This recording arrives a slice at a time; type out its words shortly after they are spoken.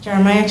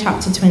Jeremiah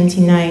chapter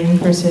 29,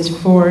 verses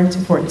 4 to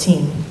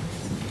 14.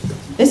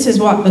 This is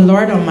what the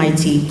Lord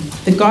Almighty,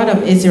 the God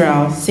of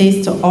Israel,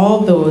 says to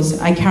all those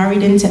I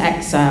carried into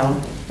exile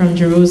from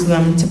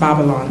Jerusalem to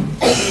Babylon.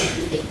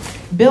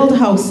 Build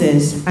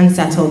houses and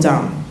settle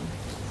down.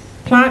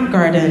 Plant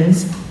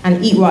gardens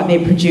and eat what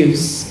they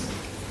produce.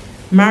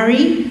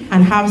 Marry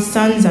and have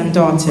sons and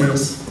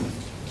daughters.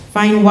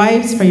 Find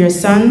wives for your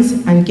sons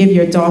and give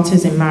your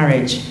daughters in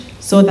marriage,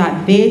 so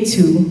that they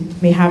too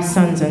may have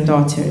sons and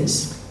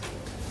daughters.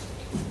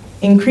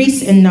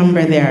 Increase in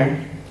number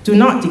there, do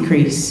not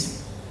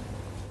decrease.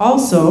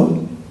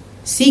 Also,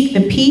 seek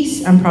the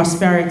peace and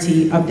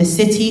prosperity of the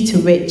city to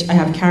which I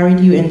have carried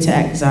you into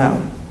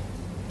exile.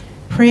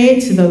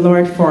 Pray to the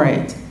Lord for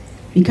it,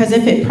 because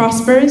if it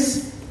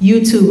prospers,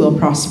 you too will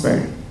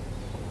prosper.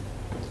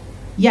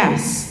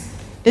 Yes,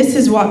 this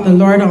is what the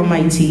Lord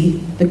Almighty,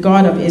 the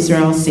God of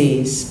Israel,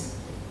 says.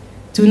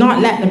 Do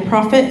not let the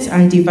prophets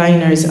and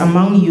diviners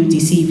among you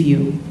deceive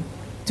you.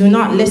 Do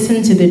not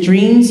listen to the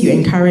dreams you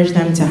encourage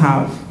them to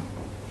have.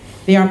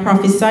 They are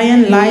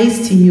prophesying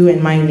lies to you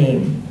in my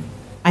name.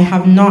 I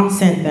have not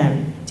sent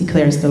them,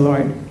 declares the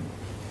Lord.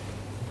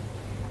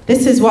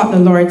 This is what the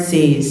Lord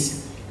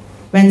says.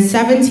 When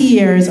 70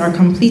 years are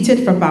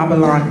completed for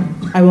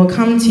Babylon, I will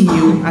come to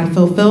you and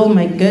fulfill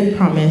my good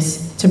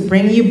promise to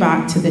bring you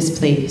back to this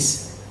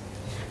place.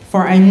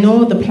 For I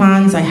know the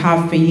plans I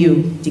have for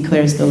you,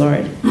 declares the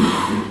Lord.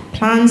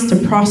 Plans to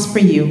prosper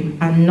you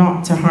and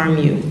not to harm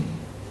you.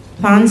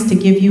 Plans to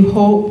give you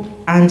hope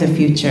and a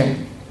future.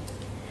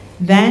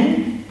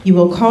 Then you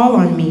will call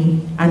on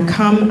me and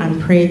come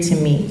and pray to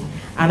me,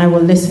 and I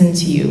will listen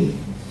to you.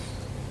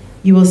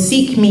 You will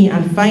seek me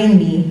and find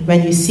me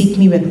when you seek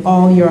me with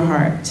all your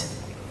heart.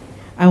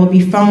 I will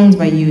be found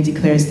by you,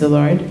 declares the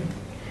Lord,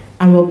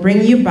 and will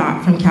bring you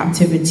back from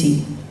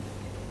captivity.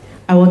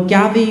 I will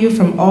gather you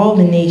from all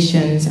the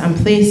nations and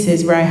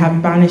places where I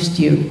have banished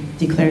you,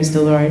 declares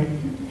the Lord,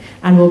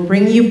 and will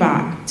bring you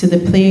back to the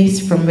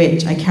place from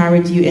which I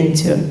carried you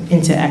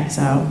into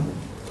exile.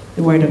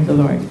 The word of the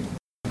Lord.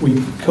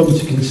 We've come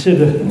to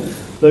consider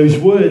those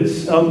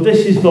words.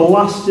 This is the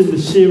last in the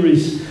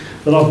series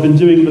that I've been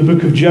doing in the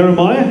book of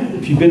Jeremiah.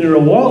 If you've been here a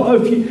while,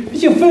 if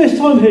it's your first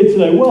time here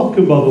today,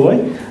 welcome, by the way.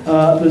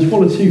 There's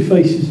one or two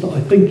faces that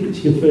I think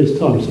it's your first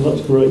time, so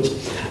that's great.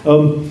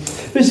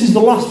 This is the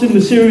last in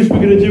the series we're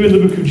going to do in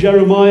the book of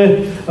Jeremiah.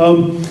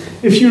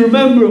 If you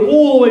remember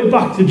all the way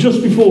back to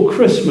just before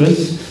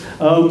Christmas,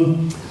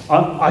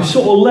 I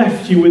sort of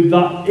left you with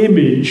that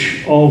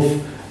image of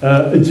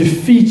a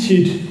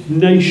defeated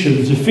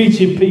nation,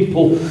 defeated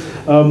people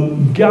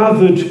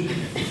gathered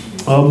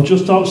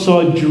just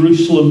outside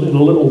Jerusalem in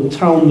a little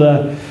town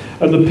there,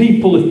 and the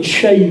people are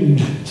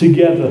chained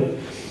together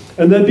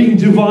and they're being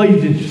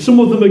divided. Some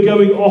of them are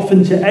going off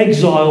into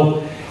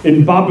exile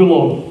in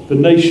Babylon, the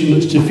nation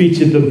that's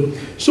defeated them.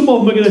 Some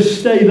of them are going to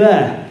stay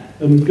there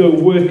and go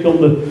work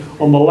on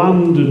the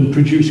land and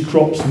produce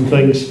crops and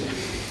things.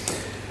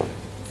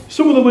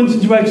 Some of them went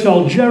into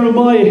exile.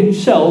 Jeremiah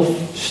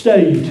himself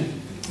stayed.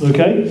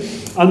 Okay?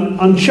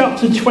 And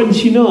chapter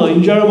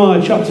 29,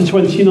 Jeremiah chapter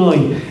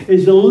 29,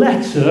 is a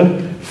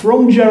letter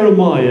from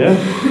Jeremiah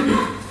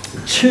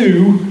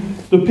to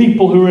the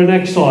people who are in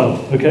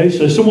exile. Okay?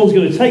 So someone's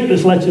going to take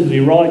this letter that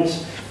he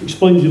writes,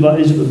 explains who that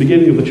is at the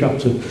beginning of the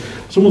chapter.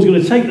 Someone's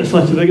going to take this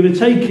letter, they're going to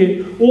take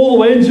it all the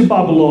way into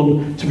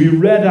Babylon to be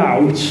read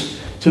out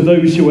to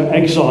those who are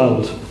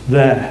exiled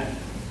there.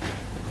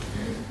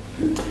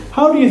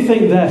 How do you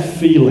think they're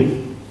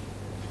feeling?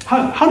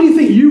 How do you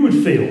think you would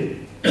feel?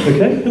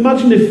 Okay?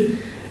 Imagine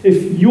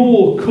if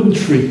your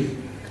country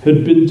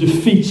had been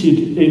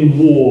defeated in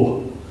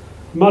war.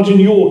 Imagine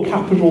your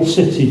capital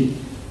city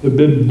had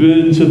been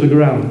burned to the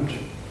ground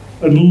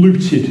and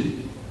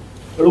looted.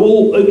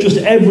 And just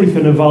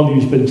everything of value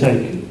has been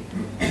taken.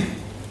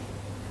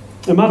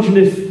 Imagine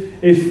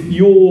if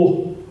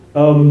your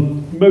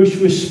most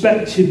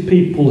respected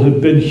people had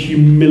been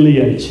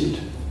humiliated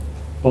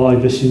by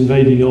this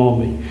invading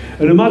army.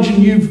 And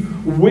imagine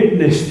you've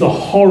witnessed the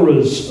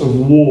horrors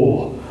of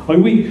war. I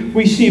mean,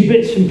 we see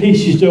bits and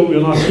pieces, don't we,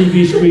 on our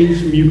TV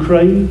screens from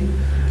Ukraine?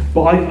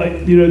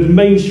 But the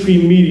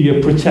mainstream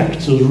media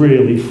protects us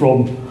really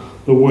from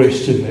the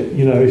worst of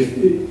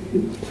it.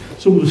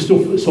 Some of the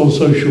stuff that's on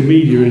social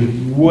media is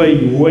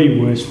way, way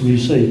worse than you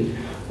see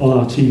on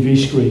our TV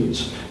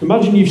screens.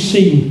 Imagine you've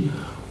seen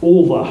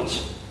all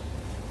that.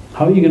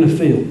 How are you going to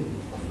feel?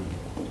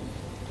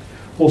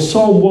 Well,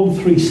 Psalm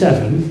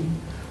 137,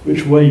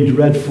 which Wade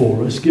read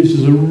for us, gives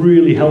us a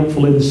really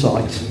helpful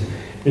insight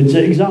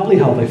into exactly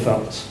how they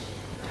felt.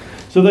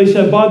 So they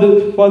said, by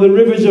the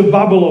rivers of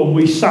Babylon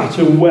we sat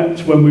and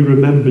wept when we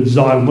remembered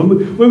Zion.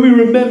 When we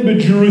remembered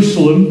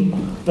Jerusalem,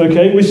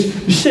 okay, we're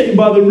sitting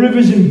by the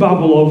rivers in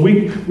Babylon,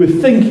 we're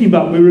thinking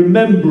about, we're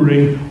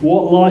remembering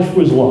what life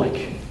was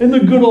like in the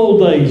good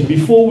old days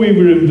before we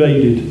were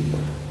invaded,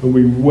 and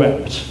we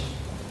wept.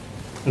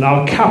 And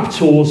our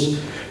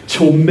captors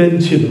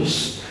tormented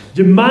us,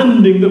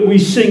 demanding that we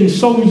sing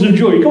songs of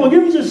joy. Come on,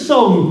 give us a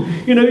song.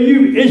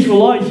 You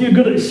Israelites, you're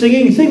good at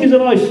singing. Sing us a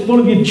nice one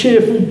of your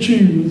cheerful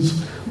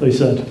tunes. they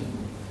said.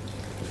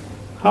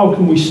 How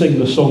can we sing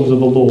the songs of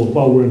the Lord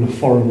while we're in a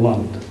foreign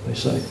land, they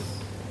say.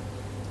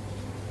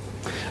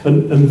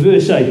 And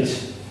verse 8,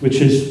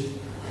 which is,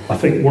 I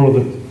think, one of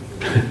the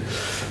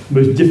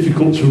most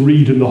difficult to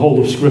read in the whole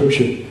of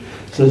Scripture,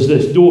 says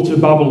this: "Daughter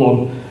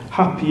Babylon,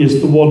 happy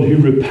is the one who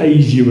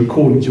repays you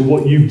according to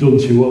what you've done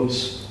to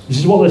us." This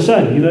is what they're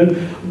saying, you know.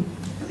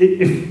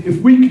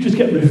 If we could just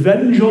get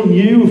revenge on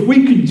you, if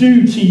we could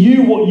do to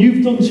you what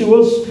you've done to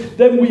us,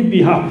 then we'd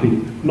be happy.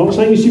 I'm not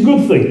saying it's a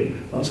good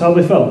thing. That's how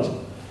they felt.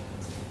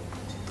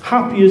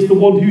 Happy is the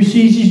one who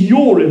seizes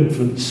your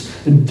infants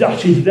and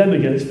dashes them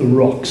against the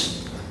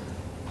rocks.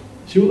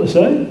 See what they're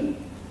saying?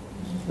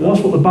 And that's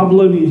what the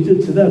Babylonians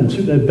did to them.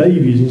 Took their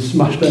babies and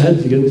smashed their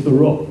heads against the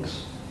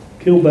rocks.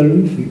 Killed their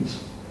infants.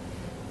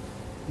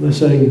 And they're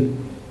saying,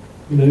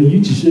 you know, you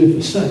deserve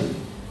the same.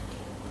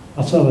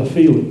 That's how they're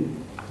feeling.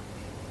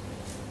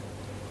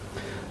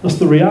 That's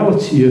the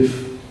reality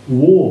of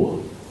war.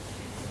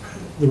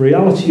 The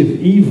reality of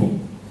evil.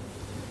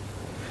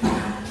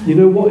 You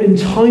know what? In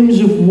times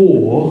of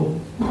war,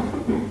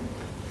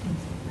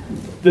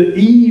 the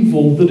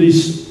evil that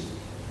is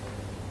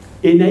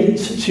innate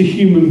to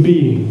human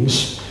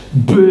beings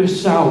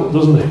bursts out,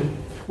 doesn't it?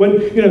 When,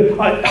 you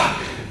know,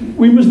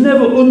 we must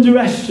never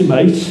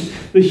underestimate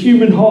the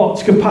human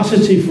heart's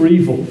capacity for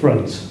evil,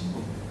 friends.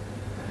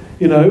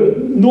 You know,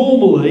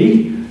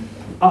 normally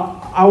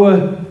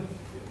our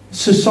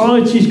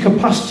society's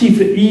capacity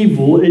for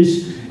evil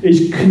is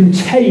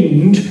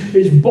contained,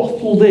 is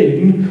bottled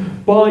in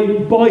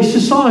by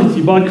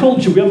society, by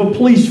culture. We have a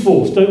police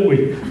force, don't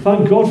we?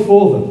 Thank God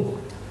for them.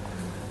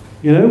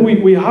 You know,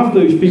 we have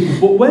those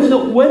people, but when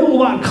all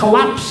that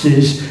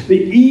collapses, the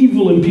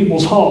evil in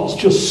people's hearts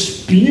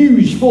just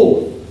spews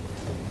forth.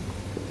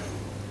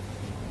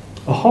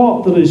 A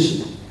heart that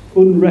is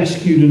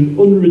unrescued and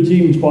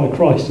unredeemed by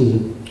Christ is a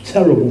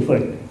terrible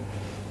thing.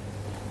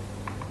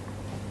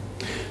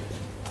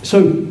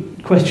 So,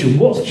 question,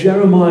 what's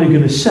Jeremiah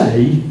going to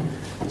say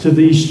to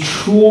these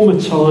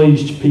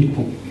traumatized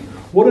people?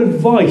 What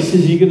advice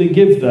is he going to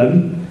give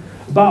them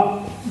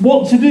about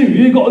what to do?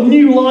 You've got a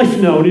new life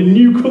now in a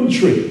new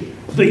country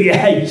that you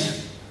hate.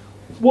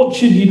 What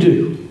should you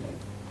do?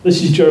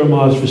 This is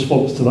Jeremiah's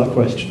response to that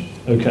question.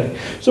 Okay,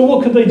 so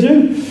what could they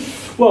do?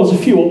 Well, there's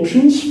a few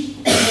options.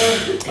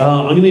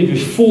 I'm going to give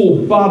you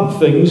 4 bad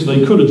things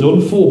they could have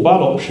done, 4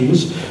 bad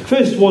options.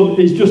 First one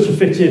is just to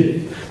fit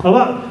in.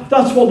 Now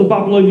that's what the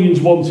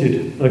Babylonians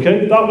wanted,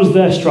 okay? That was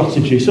their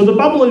strategy. So the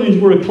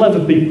Babylonians were a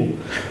clever people.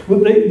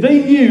 But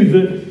they knew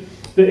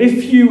that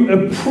if you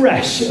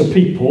oppress a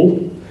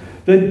people,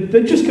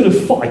 they're just going to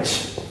fight.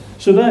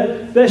 So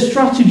their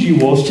strategy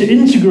was to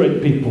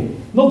integrate people,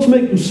 not to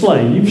make them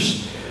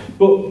slaves,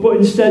 but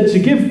instead to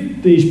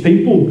give these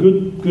people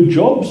good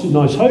jobs, a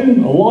nice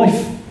home, a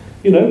life.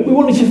 You know, we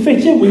wanted to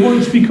fit in. We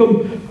wanted to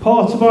become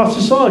part of our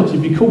society,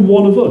 become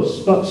one of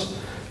us. That's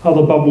how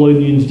the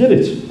Babylonians did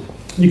it.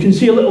 You can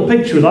see a little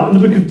picture of that in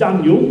the book of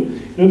Daniel.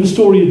 You know the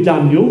story of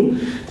Daniel.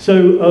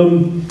 So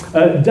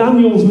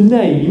Daniel's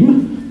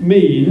name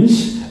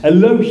means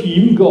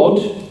Elohim, God.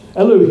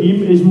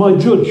 Elohim is my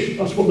judge.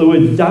 That's what the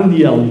word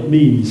Daniel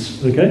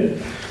means. Okay.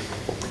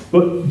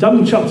 But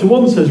Daniel chapter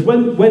 1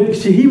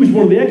 says, see, he was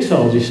one of the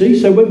exiles, you see.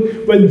 So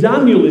when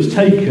Daniel is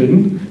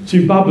taken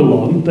to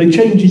Babylon, they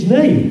change his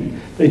name.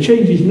 They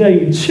change his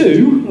name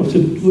to, I have to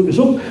look this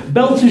up,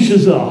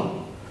 Belteshazzar,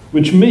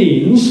 which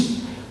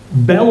means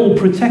Bel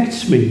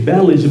protects me.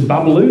 Bel is a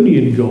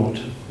Babylonian god.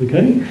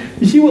 Okay,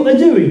 you see what they're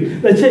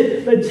doing? They're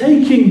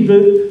taking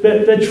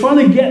they're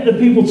trying to get the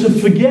people to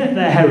forget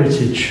their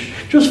heritage.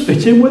 Just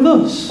fit in with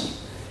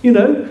us. You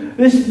know,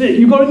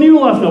 you've got a new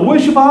life now.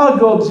 Worship our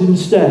gods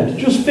instead.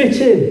 Just fit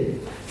in.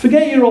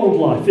 Forget your old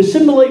life.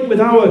 Assimilate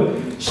with our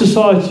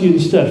society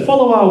instead.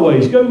 Follow our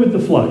ways. Go with the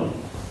flow.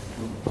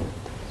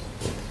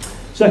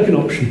 Second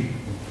option,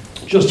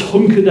 just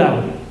hunker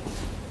down.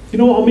 You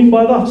know what I mean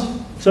by that?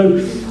 So,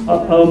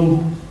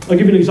 I'll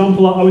give you an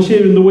example. I was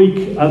here in the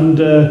week, and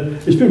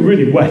it's been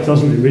really wet,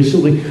 hasn't it,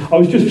 recently? I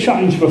was just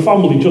chatting to a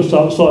family just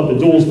outside the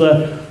doors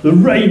there. The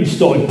rain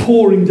started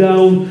pouring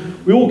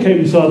down. We all came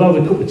inside,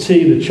 had a cup of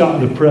tea and a chat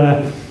and a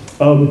prayer.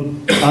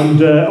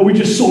 And we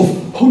just sort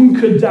of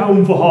hunkered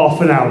down for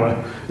half an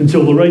hour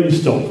until the rain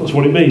stopped. That's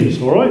what it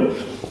means, all right?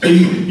 So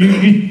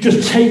you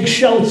just take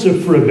shelter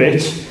for a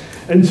bit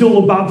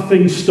until the bad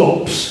thing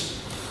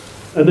stops,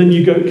 and then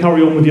you go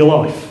carry on with your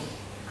life.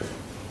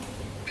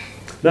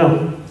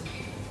 Now,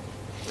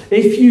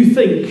 if you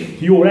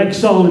think your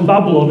exile in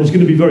Babylon is going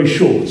to be very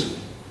short,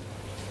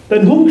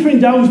 then hunkering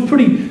down is a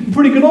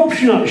pretty good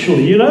option,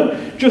 actually, you know?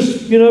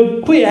 Just, you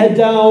know, put your head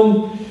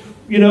down,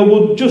 you know,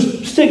 we'll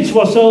just stick to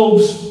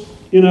ourselves,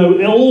 you know,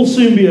 it'll all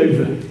soon be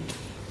over.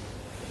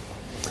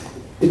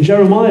 In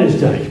Jeremiah's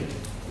day,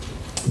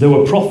 there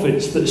were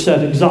prophets that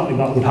said exactly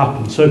that would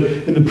happen. So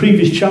in the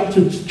previous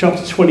chapter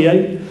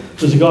 28,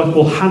 there's a guy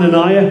called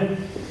Hananiah.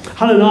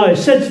 Hananiah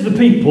said to the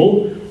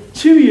people,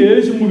 2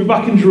 years and we'll be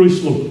back in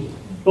Jerusalem.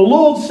 The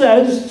Lord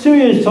says, 2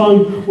 years'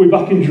 time, we're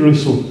back in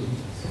Jerusalem.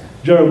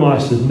 Jeremiah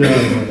said, no,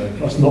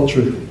 that's not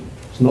true.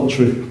 It's not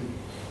true.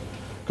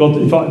 God,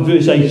 in fact,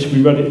 verse 8,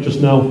 we read it just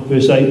now,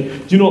 verse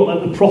 8. Do not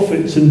let the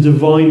prophets and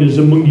diviners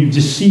among you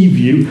deceive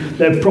you.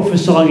 They're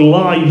prophesying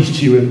lies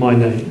to you in my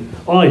name.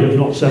 I have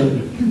not sent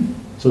you,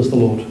 says the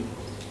Lord.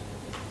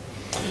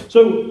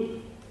 So,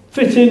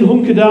 fit in,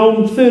 hunker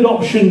down. Third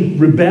option,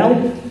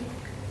 rebel.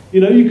 You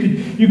know,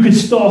 you could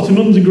start an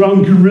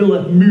underground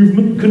guerrilla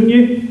movement, couldn't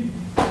you?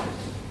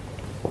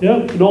 Yeah,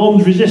 an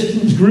armed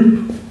resistance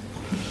group.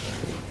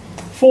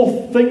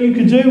 Fourth thing you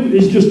could do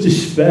is just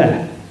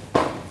despair.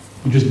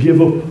 You just give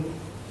up.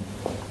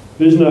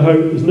 There's no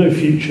hope, there's no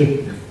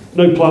future,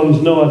 no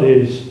plans, no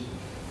ideas.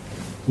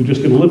 We're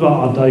just going to live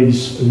out our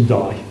days and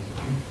die.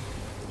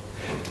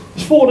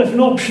 There's four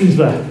different options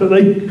there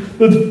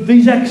that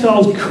these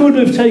exiles could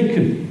have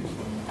taken.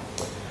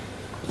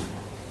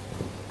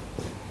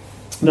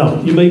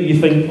 Now, you make you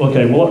think,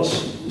 okay, well,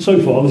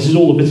 so far this is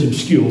all a bit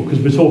obscure because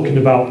we're talking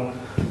about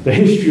the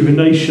history of a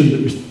nation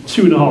that was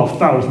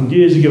 2,500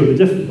 years ago in a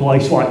different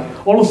place. Like,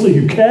 honestly,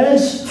 who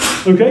cares?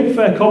 Okay,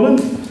 fair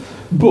comment.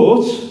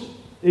 But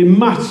it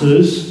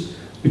matters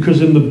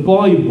because in the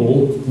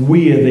Bible,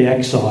 we are the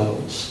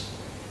exiles.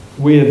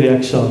 We are the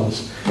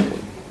exiles.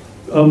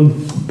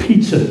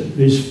 Peter,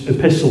 his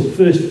epistle,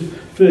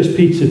 First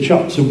Peter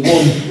chapter 1,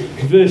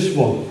 verse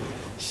 1,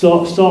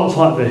 starts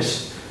like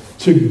this.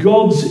 To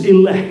God's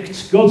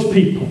elect, God's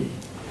people,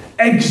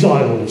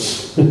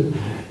 exiles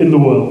in the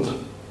world.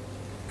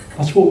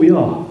 That's what we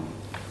are.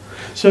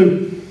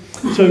 So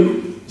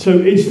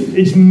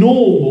it's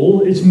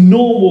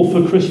normal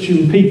for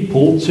Christian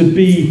people to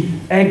be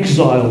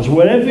exiles.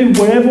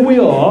 Wherever we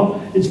are,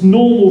 it's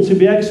normal to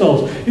be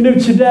exiles. You know,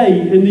 today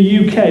in the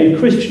UK,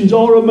 Christians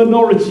are a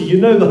minority. You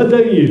know that,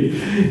 don't you?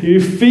 You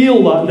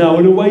feel that now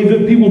in a way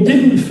that people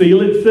didn't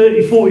feel it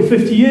 30, 40,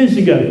 50 years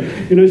ago.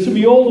 You know, some of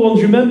the older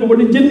ones remember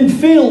when it didn't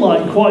feel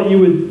like quite you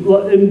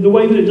were, in the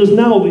way that it does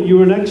now, that you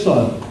were an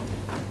exile.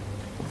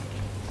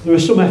 There are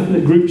some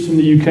ethnic groups in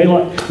the UK,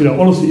 like, you know,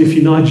 honestly, if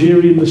you're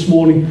Nigerian this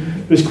morning,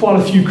 there's quite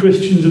a few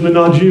Christians in the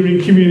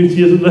Nigerian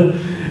community, isn't there?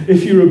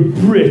 If you're a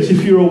Brit,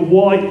 if you're a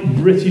white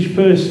British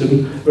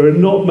person, there are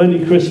not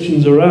many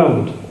Christians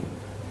around.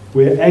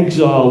 We're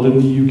exiled in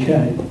the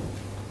UK.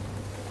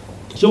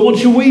 So what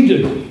should we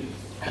do?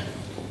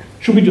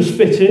 Should we just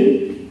fit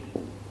in?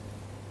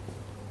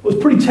 Well,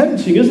 it's pretty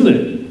tempting, isn't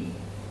it?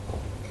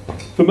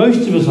 For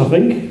most of us, I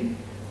think,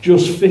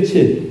 just fit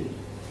in.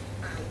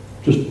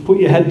 Just put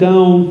your head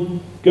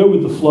down, go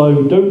with the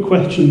flow, don't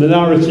question the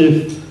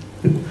narrative.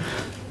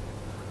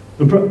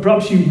 And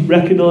perhaps you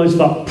recognise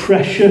that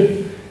pressure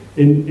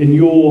in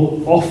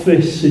your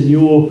office, in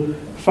your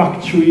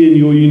factory, in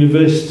your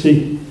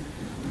university.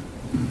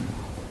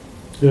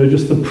 You know,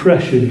 just the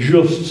pressure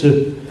just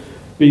to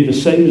be the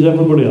same as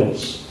everybody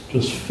else,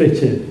 just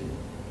fit in.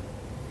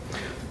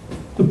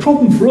 The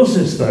problem for us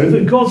is, though,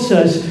 that God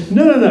says,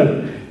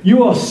 no,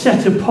 you are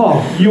set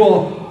apart, you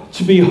are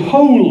to be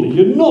holy,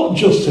 you're not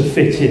just to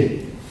fit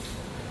in.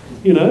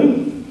 You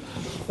know?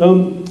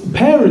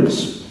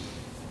 Parents,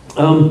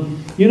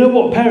 you know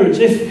what, parents,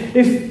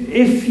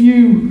 if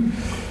you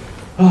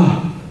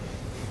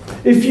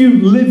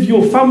live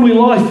your family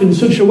life in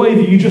such a way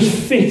that you just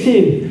fit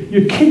in,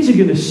 your kids are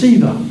going to see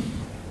that.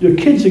 Your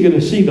kids are going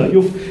to see that.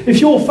 If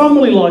your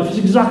family life is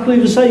exactly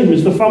the same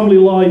as the family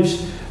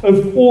lives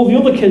of all the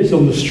other kids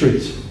on the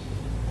street,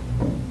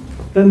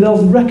 then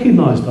they'll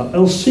recognise that,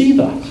 they'll see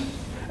that.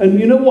 And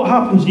you know what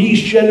happens?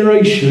 Each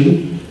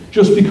generation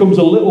just becomes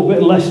a little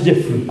bit less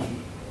different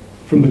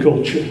from the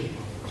culture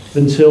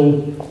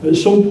until at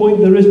some point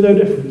there is no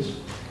difference.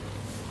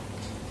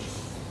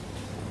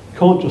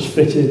 Can't just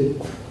fit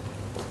in.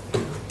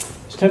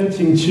 It's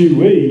tempting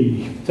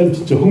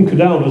to hunker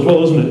down as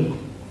well, isn't it?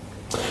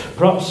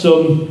 Perhaps,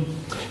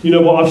 you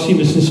know what, I've seen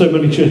this in so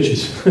many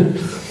churches. In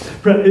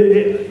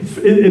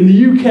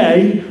the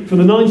UK, from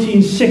the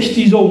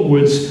 1960s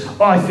onwards,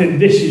 I think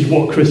this is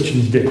what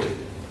Christians did.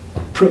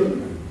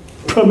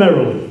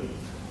 Primarily,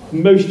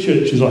 most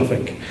churches, I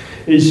think,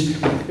 is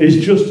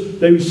just,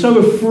 they were so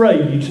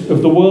afraid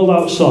of the world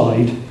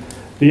outside,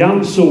 the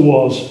answer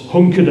was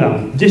hunker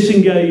down,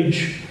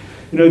 disengage.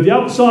 You know, the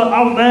outside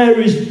out there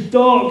is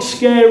dark,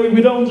 scary,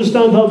 we don't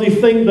understand how they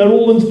think, they're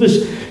all into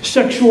this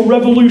sexual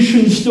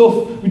revolution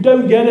stuff, we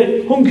don't get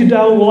it, hunker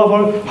down, we'll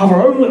have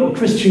our own little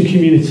Christian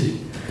community.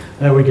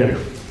 There we go.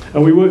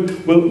 And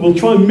we'll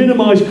try and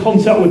minimise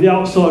contact with the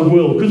outside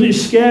world. Because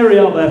it's scary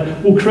out there,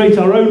 we'll create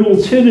our own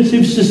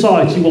alternative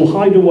society, we'll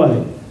hide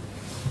away.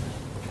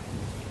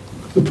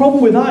 The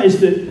problem with that is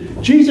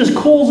that Jesus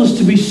calls us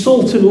to be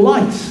salt and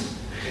light.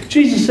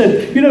 Jesus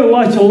said, you don't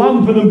light a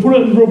lamp and then put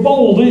it under a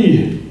bowl, do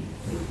you?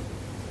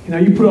 You know,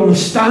 you put it on a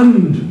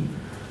stand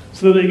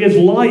so that it gives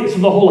light to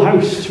the whole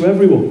house, to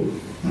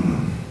everyone.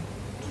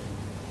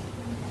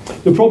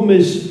 The problem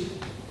is,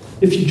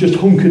 if you just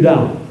hunker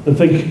down and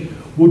think,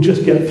 we'll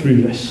just get through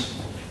this.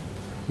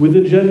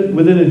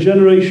 Within a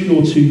generation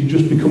or two, you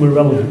just become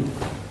irrelevant.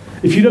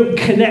 If you don't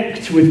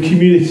connect with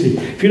community,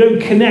 if you don't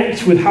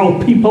connect with how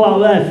people out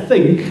there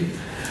think,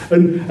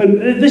 and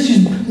this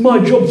is my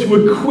job to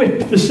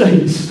equip the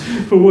saints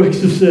for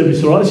works of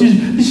service. All right,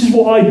 this is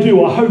what I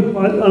do. I hope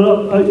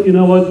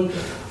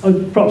I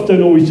perhaps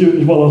don't always do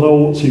it as well as I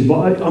ought to,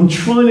 but I'm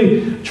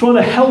trying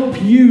to help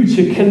you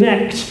to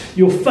connect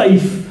your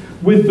faith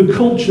with the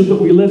culture that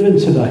we live in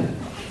today.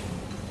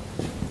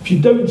 If you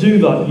don't do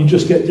that, you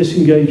just get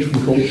disengaged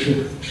from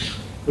culture.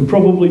 And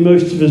probably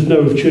most of us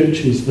know of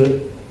churches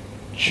that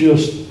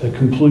just are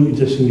completely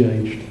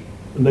disengaged,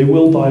 and they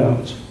will die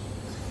out.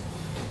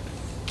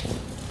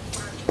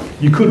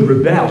 You could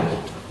rebel.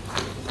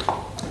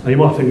 Now you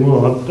might think,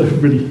 well, I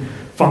don't really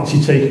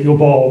fancy taking up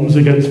arms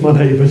against my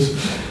neighbours.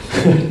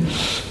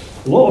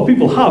 A lot of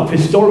people have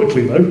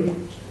historically, though.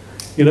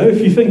 You know,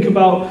 if you think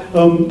about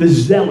the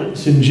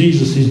zealots in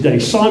Jesus' day,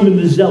 Simon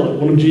the Zealot,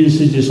 one of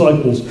Jesus'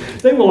 disciples,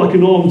 they were like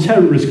an armed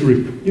terrorist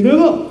group. You know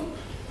that?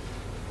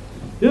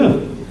 Yeah,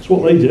 that's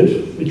what they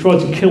did. They tried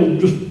to kill,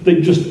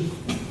 they just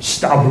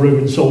stab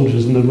Roman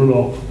soldiers and then run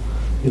off.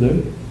 You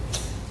know,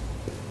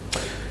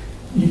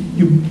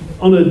 you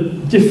on a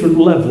different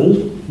level,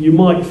 you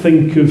might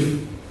think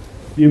of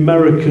the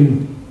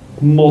American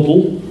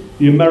model,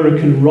 the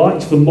American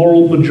right, the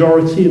moral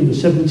majority in the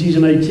 70s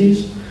and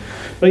 80s,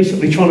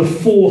 basically trying to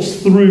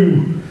force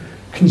through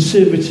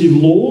conservative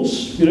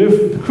laws. You know,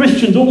 if the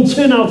Christians all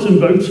turn out and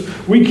vote,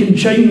 we can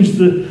change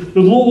the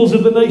laws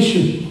of the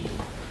nation.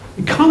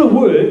 It kind of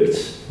worked,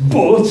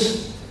 but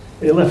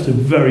it left a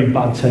very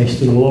bad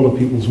taste in a lot of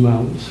people's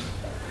mouths.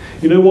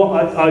 You know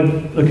what,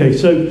 okay,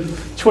 so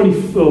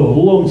a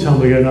long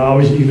time ago now, I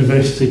was at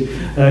university,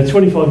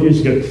 25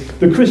 years ago,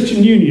 the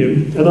Christian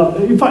Union, and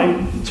in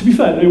fact, to be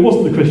fair, it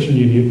wasn't the Christian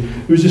Union,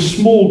 it was a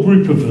small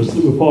group of us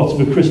that were part of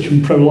a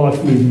Christian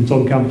pro-life movement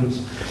on campus.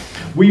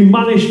 We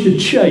managed to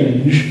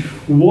change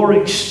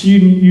Warwick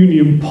Student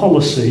Union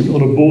policy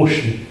on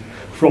abortion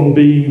from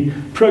being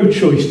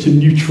pro-choice to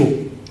neutral.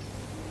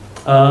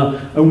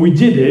 And we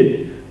did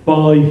it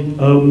by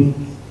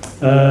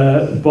a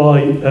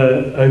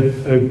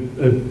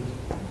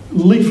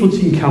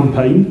leafleting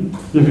campaign.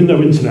 There was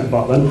no internet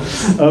back then,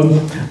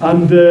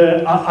 and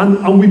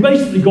we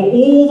basically got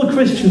all the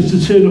Christians to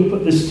turn up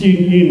at the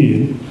student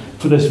union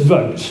for this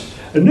vote,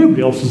 and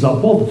nobody else was that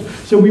bothered.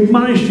 So we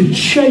managed to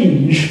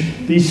change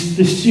the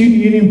student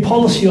union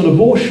policy on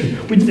abortion.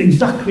 We did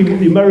exactly what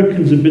the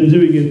Americans had been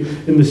doing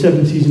in the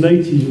 70s and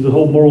 80s with the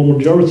whole moral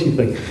majority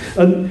thing.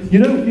 And you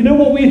know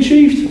what we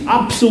achieved?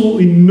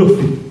 Absolutely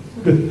nothing.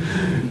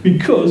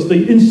 Because they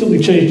instantly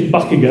changed it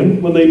back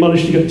again when they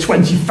managed to get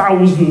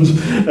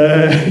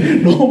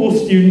 20,000 normal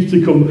students to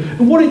come.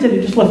 And what it did,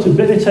 it just left a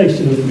bitter taste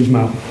in everybody's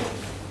mouth.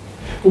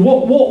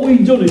 What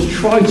we've done is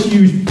try to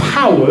use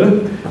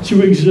power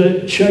to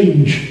exert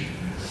change.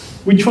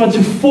 We tried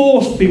to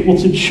force people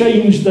to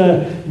change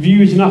their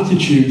views and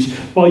attitudes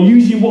by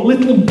using what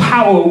little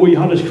power we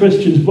had as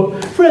Christians.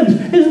 But friends,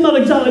 isn't that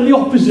exactly the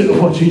opposite of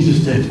what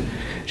Jesus did?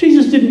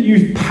 Jesus didn't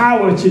use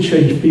power to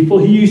change people,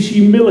 he used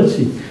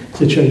humility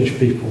to change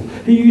people.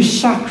 He used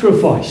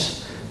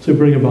sacrifice to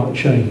bring about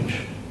change.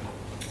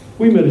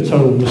 We made a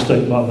terrible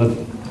mistake back then.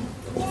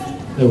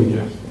 There we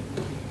go.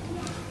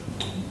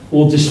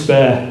 Or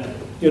despair.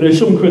 You know,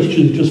 some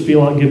Christians just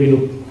feel like giving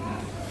up.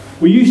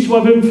 We used to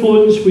have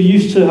influence, we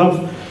used to have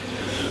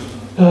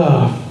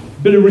a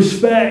bit of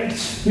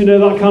respect, you know,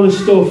 that kind of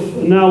stuff.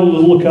 And now they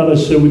look at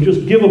us, so we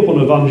just give up on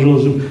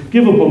evangelism,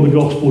 give up on the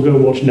gospel, go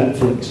and watch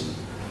Netflix.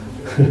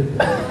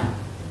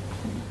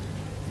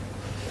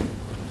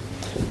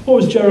 What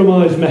was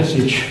Jeremiah's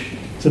message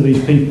to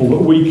these people that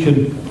we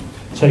can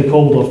take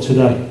hold of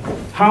today?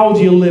 How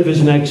do you live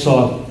as an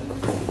exile?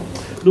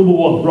 Number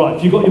one, right,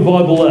 if you've got your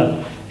Bible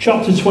there,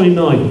 chapter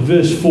 29,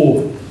 verse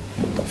 4.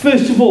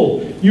 First of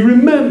all, you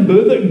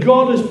remember that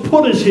God has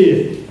put us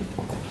here.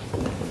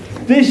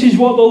 This is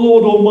what the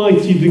Lord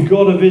Almighty, the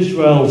God of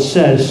Israel,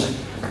 says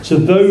to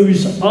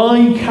those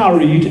I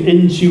carried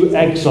into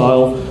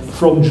exile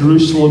from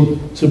Jerusalem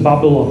to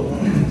Babylon.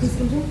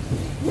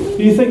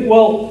 You think,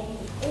 well,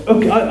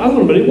 okay, hang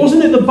on a minute,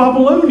 wasn't it the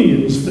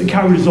Babylonians that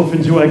carried us off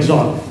into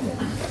exile?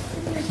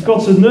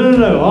 God says,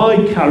 no,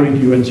 I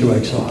carried you into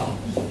exile.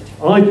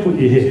 I put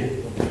you here.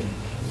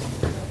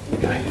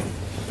 Okay.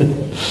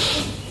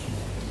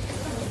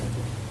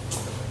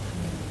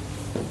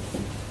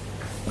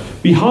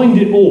 Behind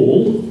it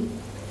all,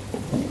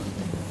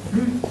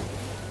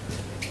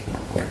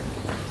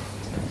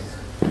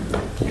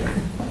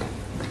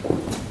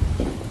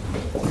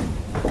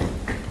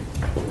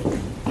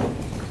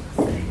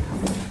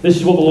 this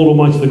is what the Lord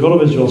Almighty, the God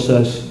of Israel,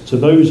 says to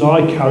those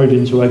I carried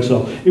into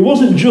exile. It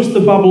wasn't just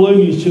the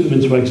Babylonians who took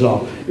them into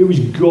exile. It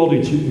was God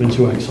who took them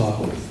into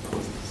exile.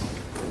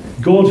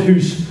 God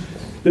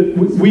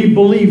we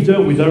believe,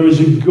 don't we, there is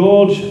a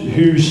God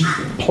whose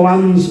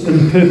plans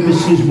and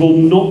purposes will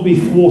not be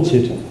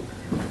thwarted.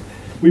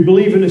 We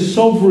believe in a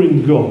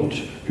sovereign God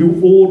who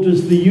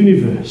orders the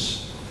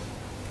universe.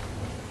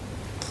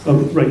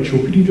 Rachel,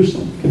 could you just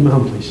give him a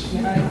hand, please?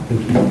 Yeah.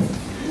 Thank you.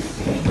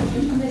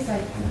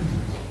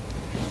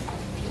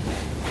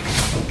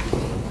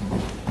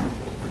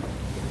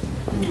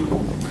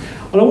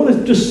 And I want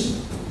to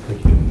just,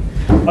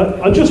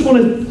 I just want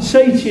to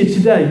say to you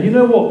today, you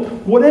know what?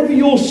 Whatever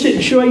your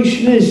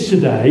situation is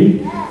today,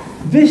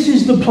 this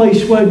is the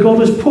place where God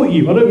has put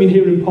you. I don't mean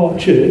here in Park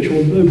Church,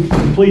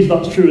 please,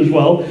 that's true as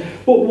well.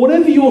 But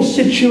whatever your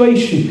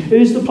situation, it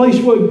is the place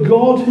where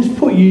God has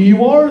put you.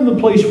 You are in the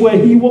place where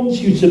he wants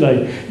you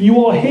today.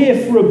 You are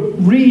here for a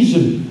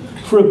reason,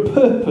 for a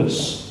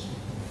purpose.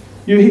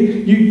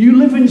 You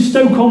live in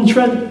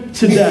Stoke-on-Trent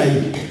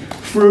today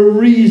for a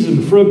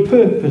reason, for a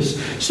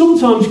purpose.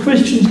 Sometimes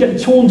Christians get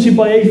taunted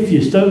by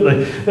atheists, don't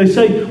they? They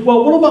say,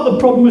 well, what about the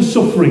problem of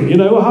suffering? You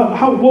know,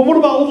 well, what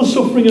about all the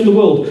suffering in the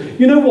world?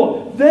 You know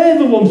what? They're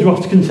the ones who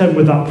have to contend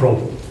with that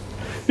problem.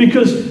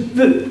 Because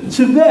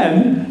to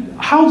them,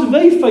 how do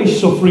they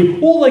face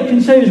suffering? All they can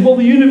say is, well,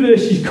 the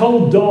universe is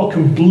cold, dark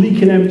and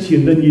bleak and empty,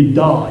 and then you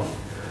die.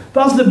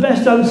 That's the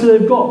best answer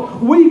they've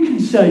got. We can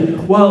say,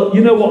 well,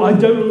 you know what, I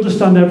don't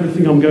understand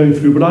everything I'm going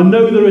through, but I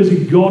know there is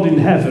a God in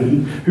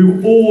heaven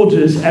who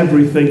orders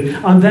everything,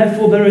 and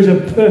therefore there is a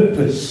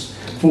purpose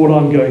for what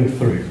I'm going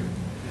through.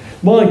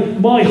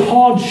 My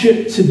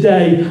hardship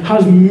today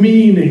has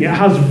meaning, it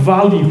has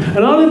value, and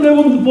I don't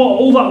know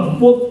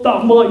what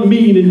that might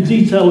mean in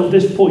detail at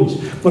this point,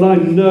 but I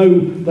know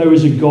there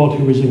is a God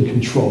who is in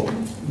control.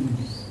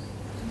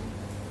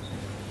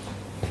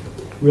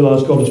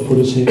 Realise God has put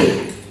us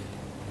here.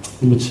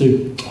 Number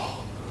 2.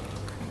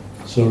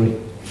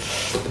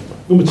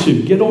 Number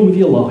 2, get on with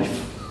your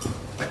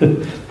life.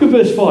 Look at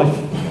verse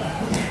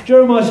 5.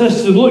 Jeremiah says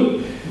to them,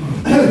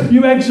 look,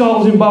 you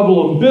exiles in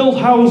Babylon,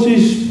 build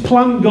houses,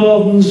 plant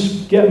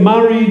gardens, get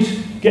married,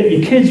 get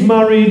your kids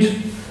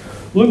married,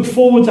 look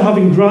forward to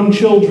having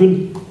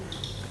grandchildren.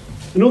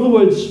 In other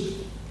words,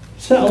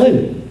 settle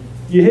in.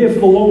 You're here for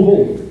the long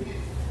haul.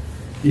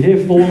 You're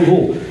here for the long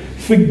haul.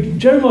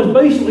 Jeremiah's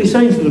basically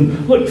saying to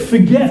them, look,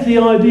 forget the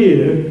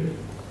idea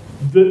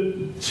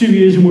that 2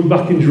 years and we're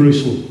back in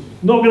Jerusalem.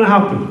 Not going to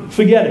happen.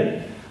 Forget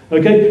it.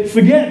 Okay?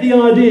 Forget the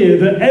idea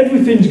that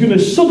everything's going to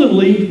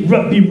suddenly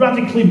be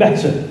radically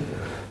better.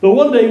 That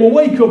one day we'll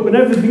wake up and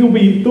everything will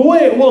be the way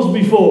it was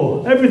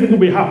before. Everything will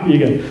be happy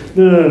again.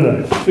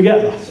 No.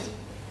 Forget that.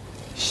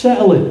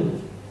 Settle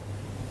in.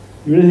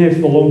 You're in here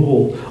for the long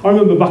haul. I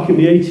remember back in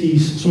the 80s,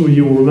 some of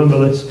you will remember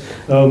this,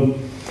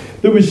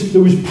 there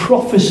was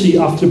prophecy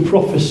after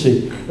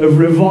prophecy of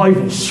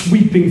revival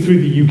sweeping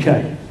through the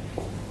UK.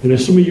 You know,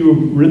 some of you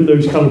were in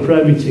those kind of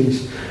prayer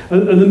meetings.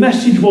 And the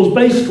message was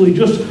basically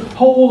just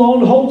hold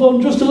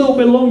on just a little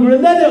bit longer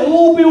and then it'll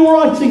all be all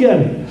right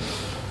again.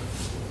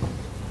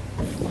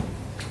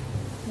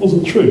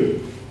 Wasn't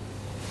true.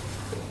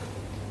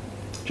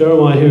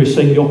 Jeremiah here is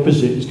saying the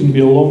opposite. It's going to be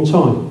a long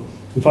time.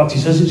 In fact, he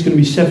says it's going to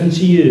be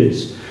 70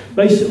 years.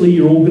 Basically,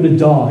 you're all going to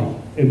die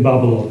in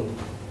Babylon,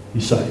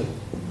 you say.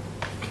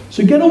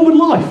 So get on with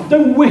life.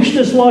 Don't wish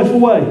this life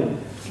away.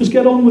 Just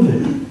get on with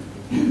it.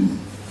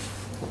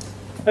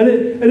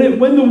 And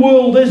when the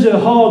world is a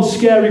hard,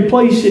 scary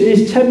place, it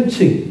is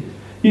tempting.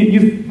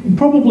 You've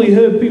probably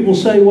heard people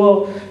say,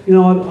 well, you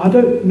know, I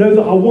don't know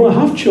that I want to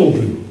have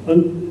children.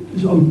 And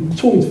I'm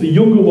talking to the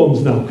younger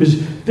ones now,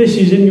 because this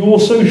is in your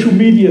social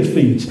media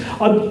feeds.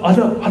 I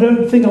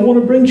don't think I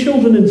want to bring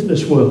children into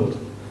this world.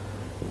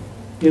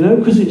 You know,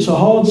 because it's a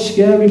hard,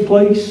 scary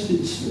place.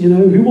 It's, you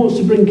know, who wants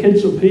to bring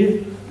kids up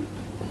here?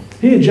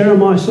 Here,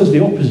 Jeremiah says the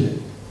opposite.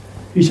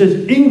 He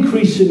says,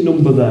 increase in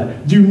number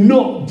there. Do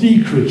not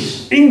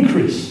decrease.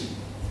 Increase.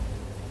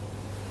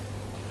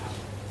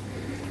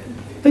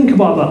 Think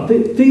about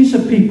that. These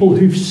are people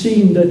who've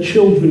seen their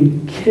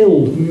children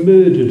killed,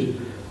 murdered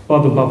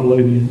by the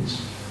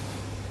Babylonians.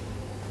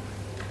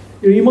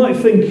 You might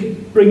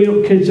think bringing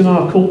up kids in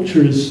our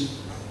culture is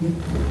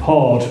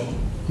hard,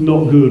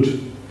 not good.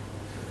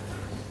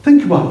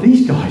 Think about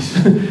these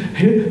guys.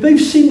 They've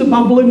seen the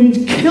Babylonians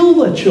kill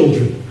their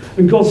children.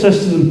 And God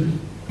says to them,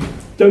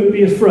 don't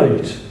be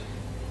afraid.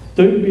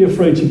 Don't be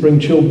afraid to bring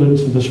children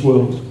into this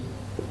world.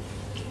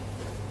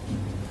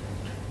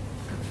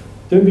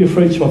 Don't be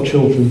afraid to have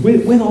children. We're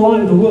the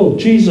light of the world.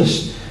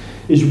 Jesus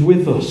is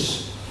with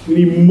us.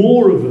 We need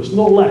more of us,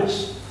 not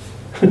less.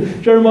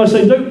 Jeremiah is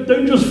saying,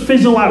 don't just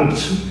fizzle out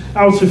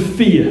of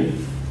fear.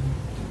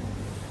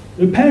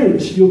 The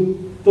parents, the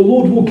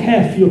Lord will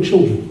care for your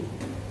children.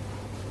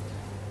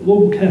 The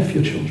Lord will care for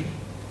your children.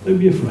 Don't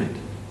be afraid.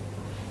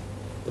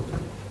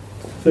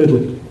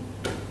 Thirdly,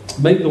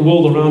 make the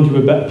world around you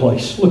a better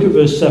place. Look at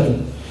verse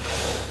 7.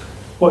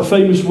 Quite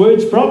famous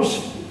words,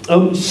 perhaps.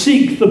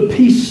 Seek the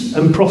peace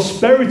and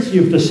prosperity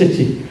of the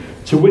city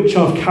to which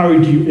I've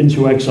carried you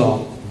into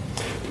exile.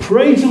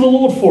 Pray to the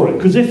Lord for it,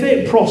 because if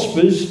it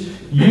prospers,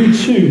 you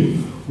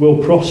too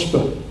will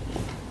prosper.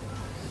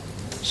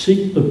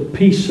 Seek the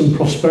peace and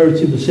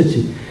prosperity of the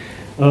city.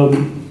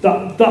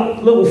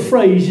 That little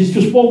phrase is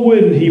just one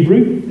word in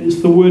Hebrew.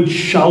 It's the word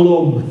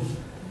shalom.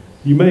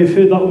 You may have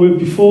heard that word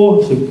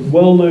before. It's a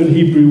well-known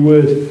Hebrew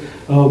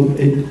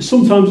word.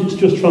 Sometimes it's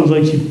just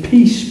translated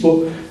peace,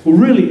 but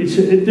really,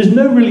 there's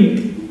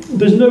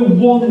no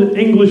one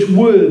English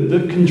word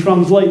that can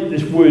translate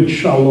this word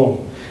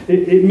shalom.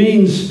 It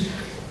means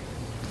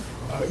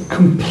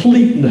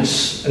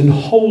completeness and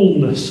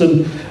wholeness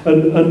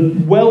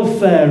and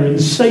welfare and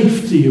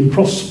safety and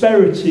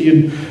prosperity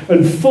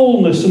and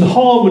fullness and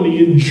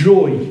harmony and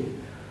joy.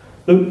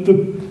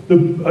 The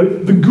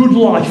the good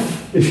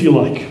life, if you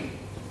like.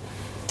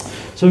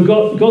 So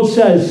God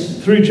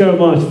says through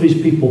Jeremiah to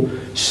these people,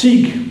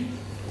 seek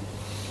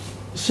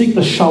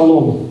the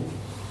shalom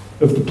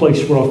of the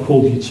place where I've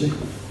called you to. In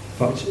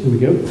fact, here we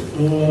go.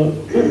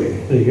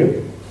 There you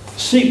go.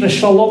 Seek the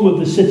shalom of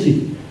the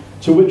city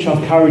to which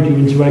I've carried you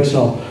into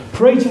exile.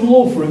 Pray to the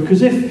Lord for it,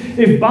 because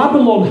if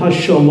Babylon has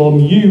shalom,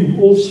 you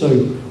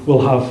also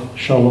will have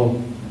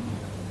shalom.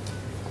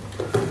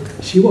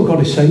 See what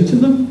God is saying to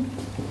them?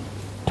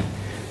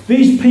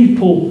 These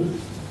people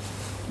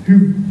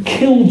who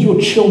killed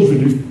your children,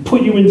 who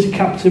put you into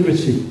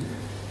captivity,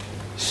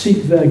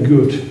 seek their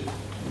good.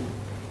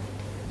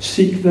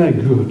 Seek their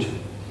good.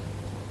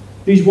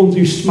 These ones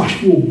who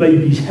smashed your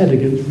baby's head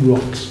against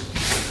rocks.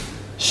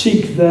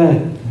 Seek their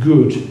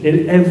good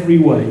in every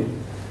way.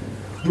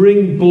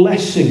 Bring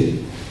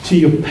blessing to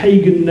your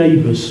pagan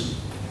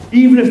neighbours,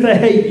 even if they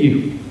hate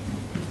you.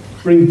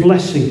 Bring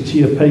blessing to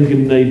your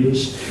pagan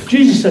neighbours.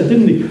 Jesus said,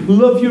 didn't he?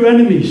 Love your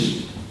enemies.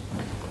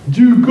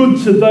 Do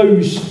good to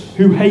those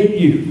who hate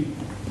you.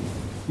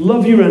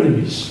 Love your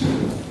enemies.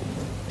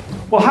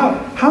 Well,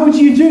 how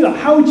do you do that?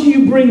 How do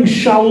you bring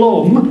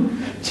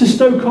shalom to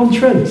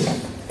Stoke-on-Trent?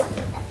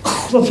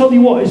 Because I'll tell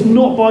you what, it's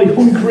not by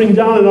hunkering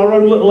down in our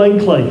own little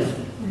enclave.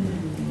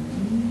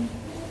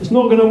 It's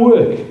not going to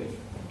work.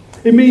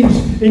 It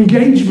means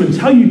engagement.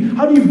 How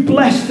do you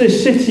bless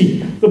this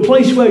city, the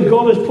place where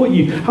God has put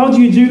you? How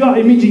do you do that?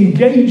 It means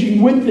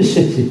engaging with the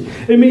city.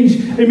 It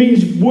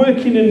means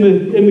working in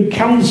the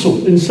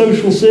council, in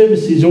social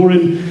services, or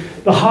in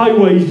the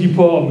highways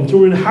department,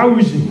 or in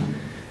housing.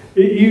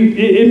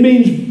 It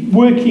means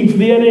working for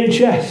the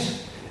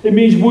NHS. It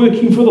means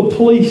working for the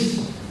police.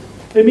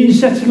 It means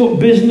setting up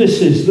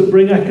businesses that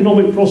bring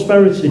economic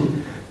prosperity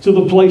to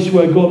the place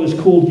where God has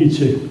called you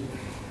to.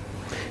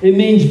 It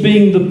means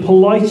being the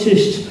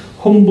politest,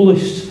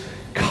 humblest,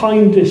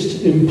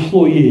 kindest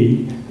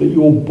employee that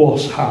your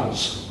boss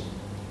has.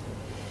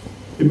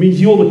 It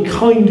means you're the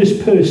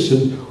kindest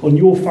person on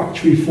your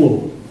factory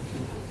floor.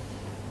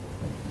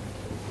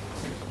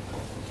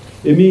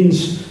 It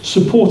means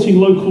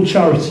supporting local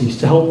charities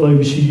to help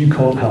those who you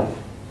can't help.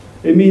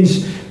 It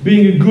means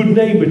being a good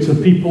neighbour to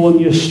people on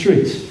your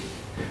street,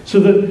 so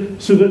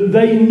that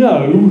they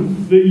know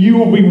that you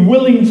will be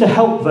willing to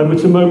help them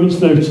at a moment's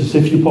notice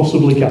if you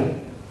possibly can.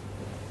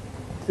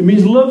 It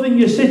means loving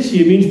your city.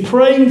 It means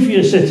praying for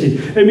your city.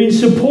 It means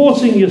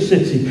supporting your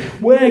city,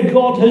 where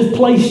God has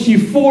placed you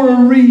for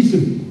a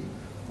reason.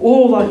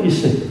 All that, you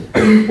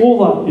see, all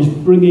that is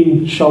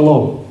bringing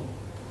shalom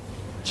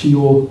to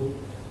your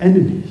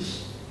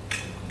enemies.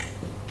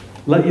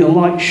 Let your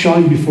light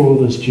shine before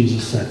others,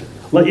 Jesus said.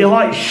 Let your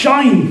light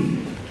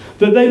shine,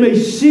 that they may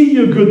see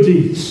your good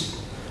deeds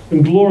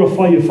and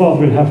glorify your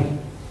Father in heaven.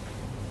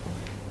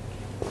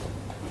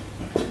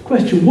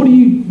 Question, what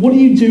are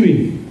you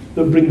doing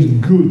that brings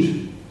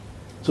good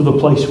to the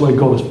place where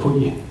God has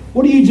put you?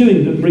 What are you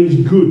doing that brings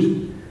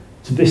good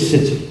to this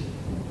city?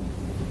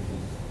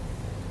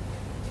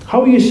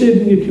 How are you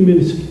serving your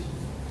community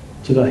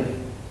today?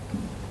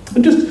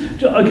 And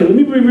okay, let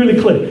me be really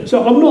clear.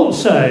 So I'm not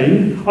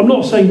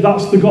saying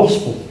that's the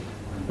gospel.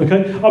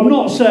 Okay? I'm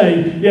not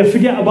saying,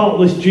 forget about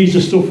this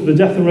Jesus stuff, the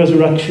death and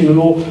resurrection and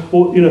all,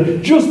 or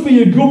just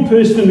be a good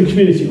person in the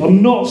community.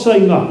 I'm not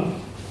saying that.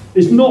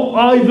 It's not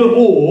either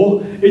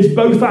or, it's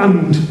both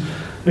and.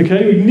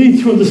 Okay, we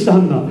need to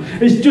understand that.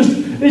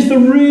 It's the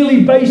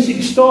really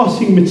basic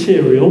starting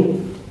material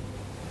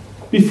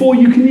before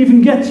you can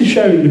even get to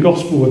sharing the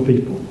gospel with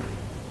people.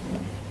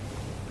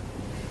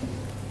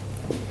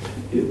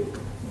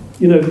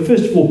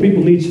 First of all,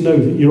 people need to know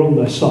that you're on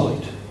their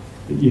side,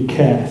 that you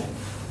care.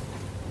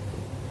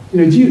 Do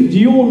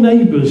your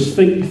neighbours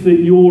think that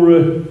you're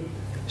a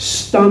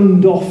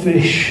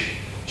standoffish,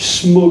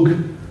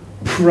 smug,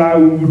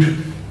 proud,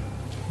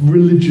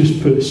 religious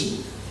person?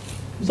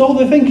 Is that what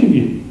they think of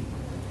you?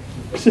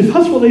 Because if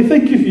that's what they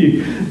think of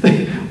you,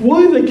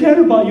 why do they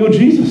care about your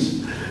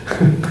Jesus?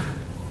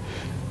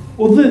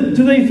 Or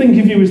do they think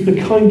of you as the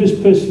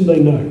kindest person they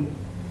know?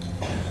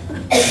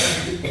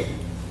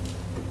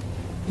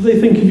 Do they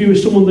think of you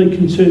as someone they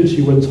can turn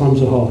to when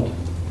times are hard?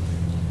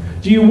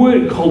 Do your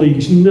work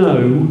colleagues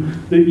know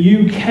that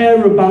you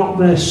care about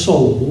their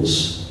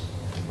souls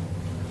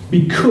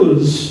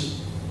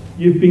because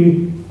you've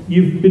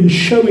been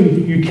showing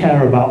that you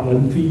care about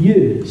them for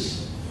years?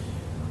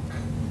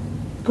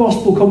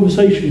 Gospel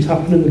conversations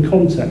happen in the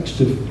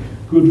context of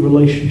good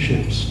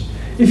relationships.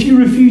 If you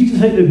refuse to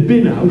take the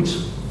bin out,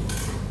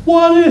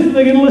 why on earth are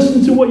they going to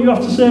listen to what you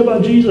have to say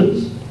about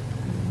Jesus?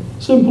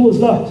 Simple as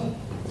that.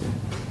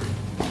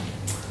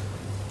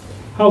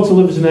 How to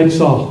live as an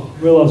exile.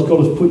 Realise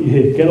God has put you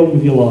here. Get on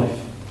with your life.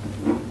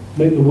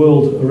 Make the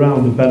world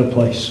around a better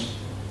place.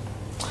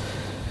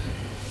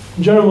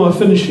 Jeremiah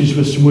finishes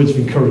with some words of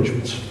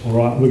encouragement. All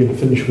right, we're going to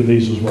finish with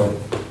these as well.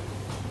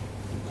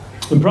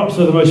 And perhaps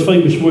they're the most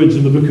famous words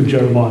in the book of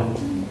Jeremiah.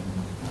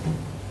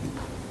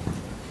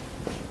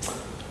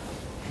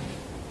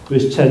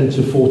 Verse 10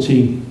 to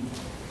 14.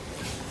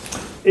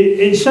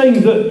 It's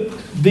saying that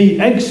the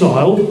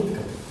exile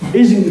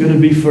isn't going to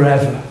be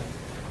forever.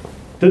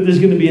 that there's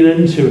going to be an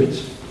end to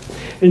it.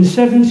 In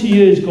 70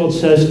 years, God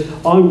says,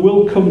 I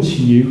will come to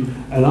you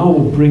and I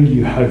will bring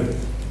you home.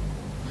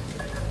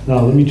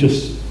 Now, let me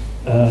just...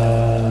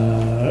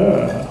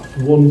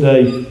 one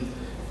day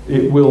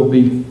it will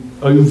be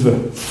over.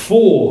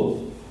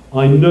 For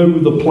I know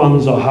the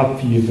plans I have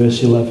for you,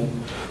 verse 11.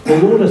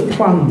 The Lord has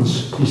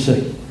plans, you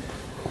see.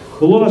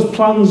 The Lord has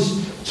plans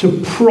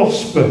to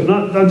prosper.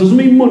 That doesn't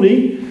mean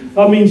money.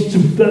 That means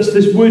that's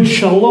this word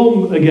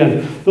shalom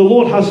again. The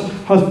Lord has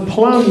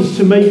plans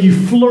to make you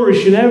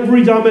flourish in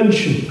every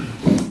dimension.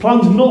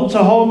 Plans not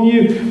to harm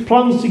you.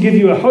 Plans to give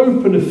you a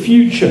hope and a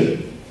future.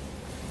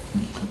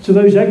 To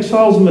those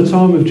exiles in the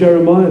time of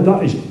Jeremiah,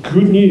 that is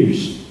good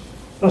news.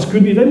 That's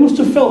good news. They must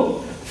have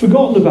felt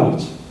forgotten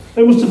about.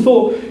 They must have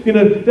thought,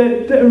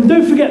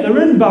 don't forget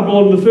they're in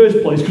Babylon in the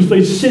first place because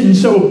they sinned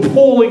so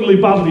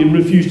appallingly badly and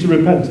refused to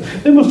repent.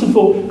 They must have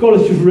thought, God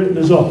has just written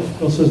us off.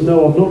 God says,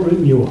 no, I've not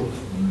written you off.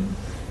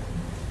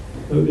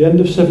 At the end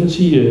of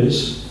 70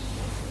 years,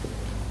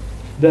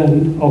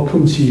 then I'll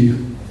come to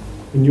you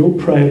and you'll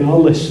pray and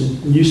I'll listen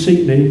and you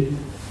seek me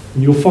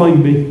and you'll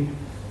find me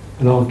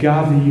and I'll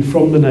gather you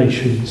from the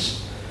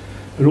nations.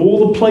 And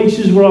all the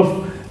places where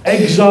I've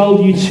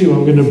exiled you to,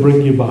 I'm going to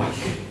bring you back.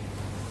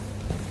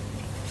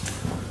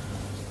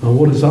 Now,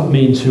 what does that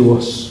mean to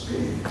us?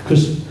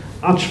 Because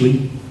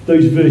actually,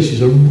 those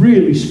verses are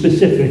really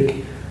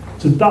specific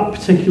to that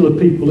particular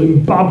people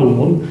in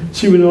Babylon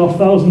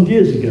 2,500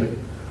 years ago.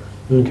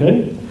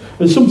 Okay?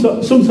 And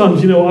sometimes,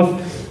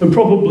 and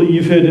probably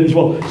you've heard it as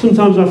well,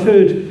 sometimes I've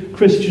heard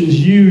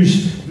Christians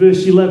use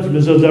verse 11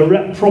 as a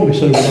direct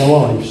promise over their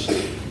lives.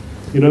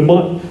 I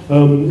know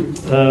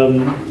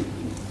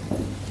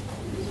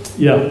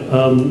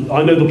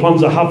the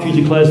plans I have for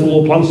you, declares the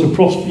Lord, plans to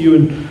prosper you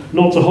and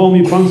not to harm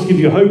you, plans to give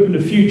you hope in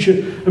the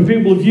future. And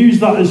people have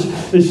used that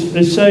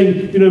as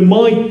saying,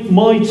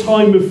 my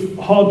time of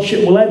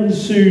hardship will end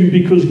soon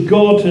because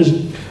God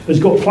has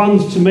got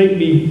plans to make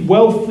me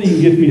wealthy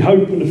and give me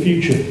hope in the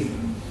future.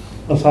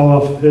 That's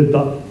how I've heard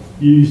that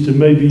used, and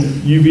maybe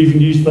you've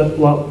even used that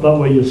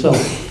way yourself.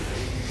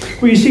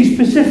 But you see,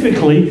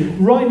 specifically,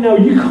 right now,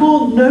 you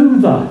can't know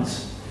that.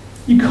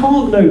 You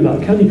can't know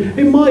that, can you?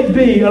 It might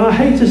be, and I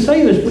hate to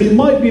say this, but it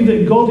might be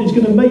that God is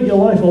going to make your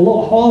life a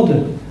lot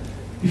harder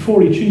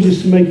before he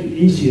chooses to make it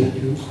easier.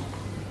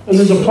 And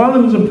there's a plan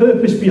and there's a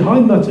purpose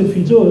behind that if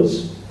he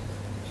does.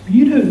 But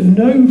you don't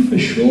know for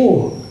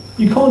sure.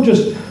 You can't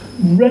just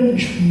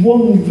wrench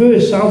one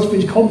verse out of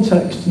its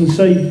context and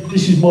say,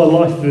 this is my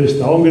life verse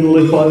now, I'm going to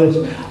live by this.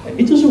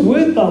 It doesn't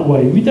work that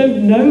way. We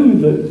don't know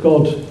that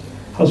God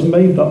has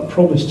made that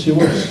promise to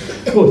us.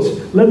 But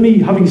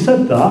having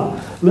said that,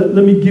 let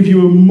me give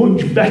you a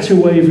much better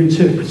way of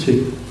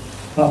interpreting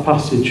that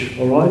passage,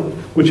 all right?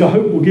 Which I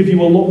hope will give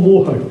you a lot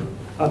more hope,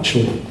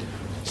 actually.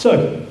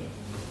 So,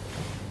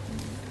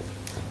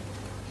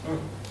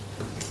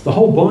 the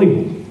whole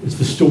Bible is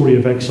the story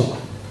of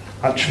exile,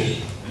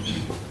 actually.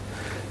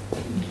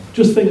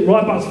 Just think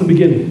right back to the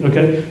beginning,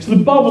 okay? So the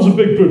Bible's a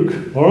big book,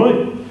 all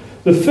right?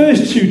 The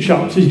first two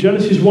chapters,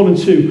 Genesis 1 and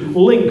 2,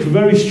 link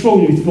very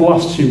strongly to the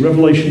last two,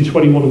 Revelation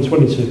 21 and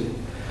 22.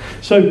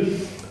 So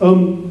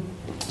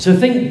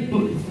think,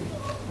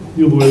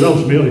 the other way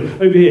around to me,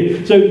 over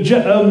here. So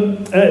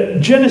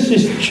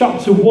Genesis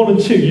chapter 1 and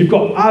 2, you've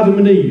got Adam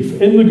and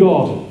Eve in the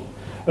garden.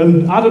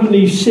 And Adam and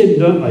Eve sin,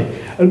 don't they?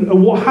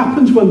 And what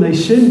happens when they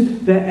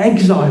sin? They're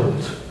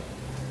exiled.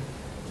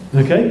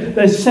 Okay?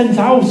 They're sent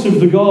out of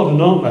the garden,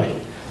 aren't they?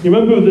 You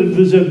remember that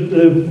there's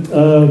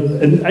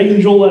an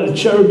angel, a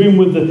cherubim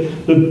with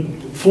the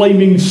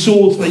flaming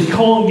swords. They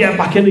can't get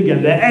back in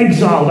again. They're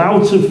exiled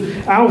out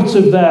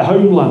of their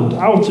homeland,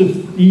 out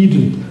of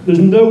Eden. There's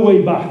no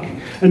way back.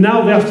 And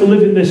now they have to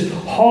live in this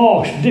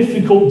harsh,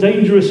 difficult,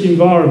 dangerous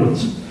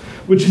environment,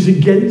 which is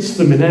against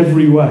them in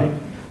every way.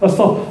 That's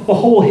the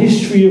whole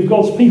history of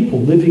God's people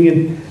living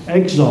in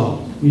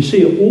exile. You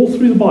see it all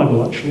through the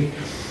Bible, actually.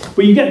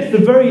 But you get to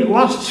the very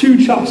last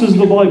two chapters of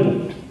the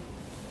Bible,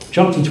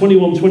 chapter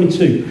 21,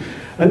 22.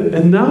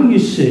 And now you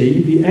see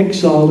the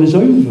exile is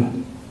over.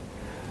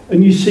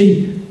 And you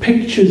see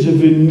pictures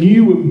of a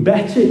new and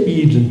better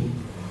Eden.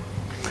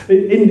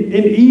 In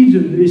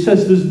Eden, it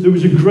says there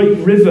was a great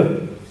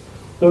river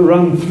that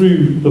ran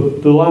through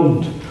the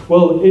land.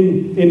 Well,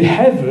 in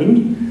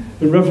heaven,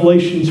 in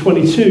Revelation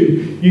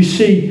 22, you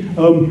see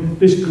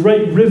this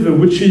great river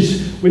which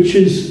is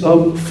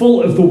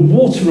full of the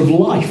water of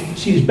life.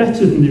 See, it's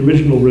better than the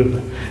original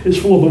river. It's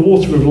full of the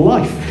water of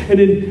life. And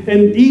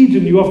in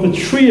Eden, you have the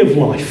tree of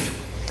life.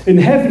 In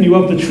heaven, you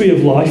have the tree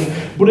of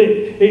life, but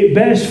it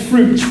bears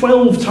fruit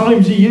 12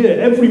 times a year.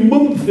 Every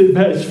month it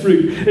bears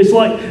fruit. It's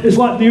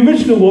like the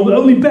original one,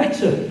 only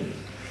better.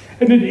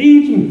 And in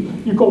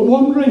Eden, you've got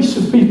one race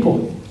of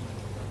people.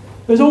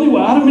 There's only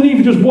Adam and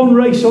Eve are just one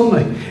race, aren't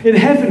they? In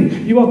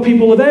heaven, you have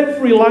people of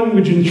every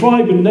language and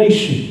tribe and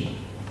nation.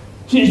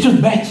 See, it's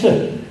just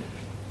better.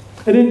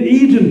 And in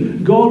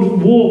Eden,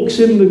 God walks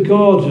in the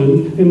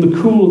garden in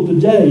the cool of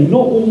the day, not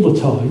all the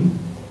time.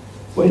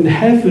 But in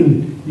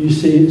heaven, you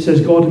see, it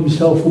says God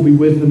himself will be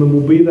with them and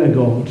will be their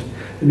God.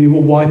 And he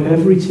will wipe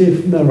every tear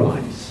from their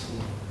eyes.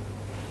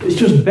 It's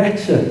just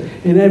better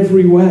in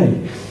every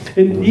way.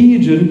 In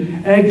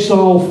Eden,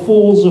 exile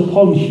falls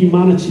upon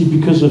humanity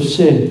because of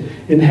sin.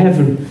 In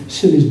heaven,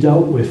 sin is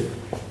dealt with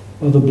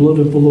by the blood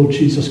of the Lord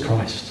Jesus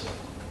Christ.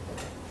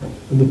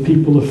 And the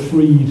people are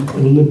freed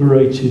and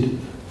liberated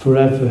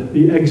forever.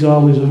 The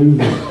exile is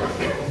over.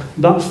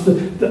 That's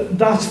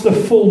the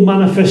full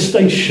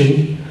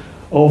manifestation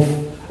of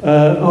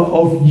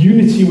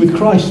unity with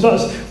Christ.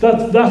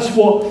 That's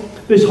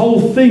what this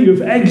whole thing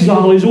of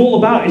exile is all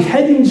about. It's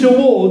heading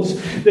towards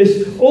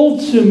this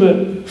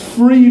ultimate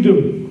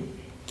freedom,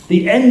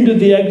 the end of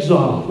the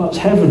exile. That's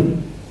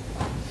heaven.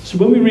 So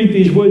when we read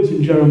these words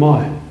in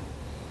Jeremiah,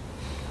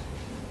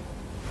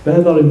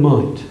 bear that in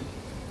mind.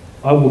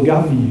 I will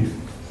gather you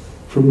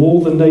from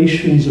all the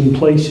nations and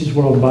places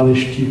where I've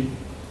banished you,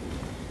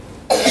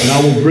 and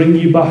I will bring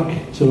you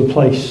back to the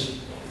place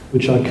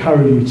which I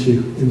carried you to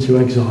into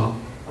exile.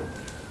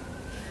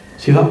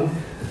 See that?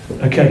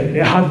 Okay,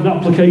 it had an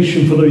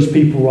application for those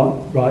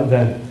people right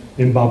then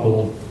in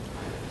Babylon,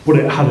 but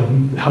it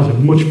has a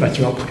much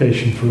better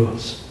application for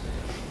us.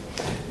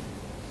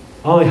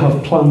 I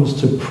have plans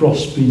to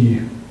prosper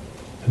you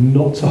and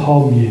not to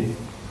harm you.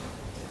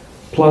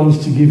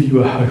 Plans to give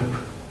you a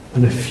hope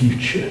and a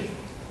future.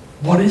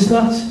 What is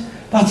that?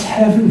 That's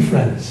heaven,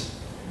 friends.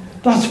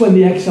 That's when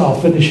the exile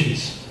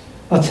finishes.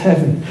 That's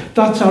heaven.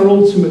 That's our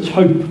ultimate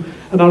hope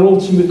and our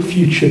ultimate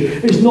future.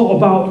 It's not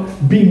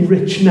about being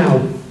rich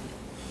now.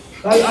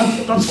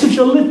 That's such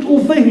a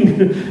little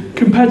thing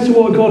compared to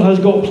what God has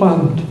got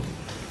planned.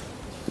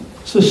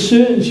 It's the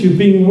certainty of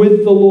being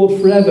with the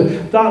Lord forever.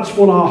 That's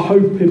what our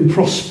hope in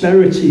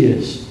prosperity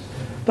is.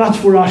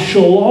 That's where our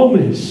shalom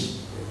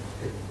is,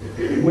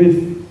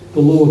 with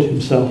the Lord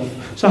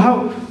himself. So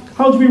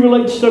how do we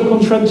relate to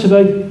Stoke-on-Trent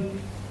today?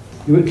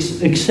 You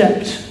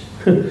accept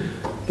that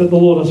the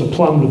Lord has a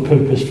plan and a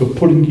purpose for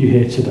putting you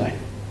here today.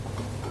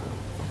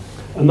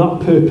 And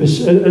that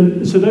purpose,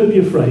 and so don't be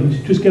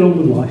afraid, just get on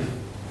with life.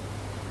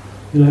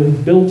 You know,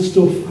 build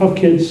stuff, have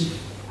kids,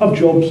 have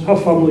jobs,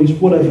 have families,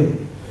 whatever.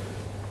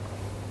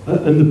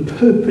 And the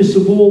purpose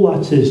of all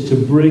that is to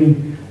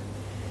bring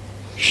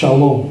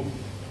shalom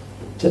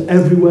to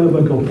everywhere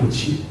where God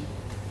puts you.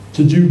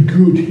 To do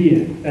good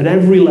here at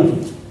every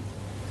level.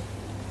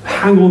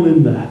 Hang on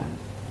in there.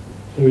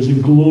 There is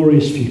a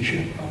glorious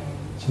future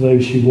to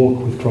those who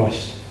walk with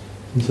Christ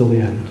until the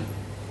end.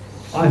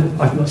 I think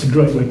that's a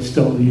great way to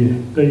start the year,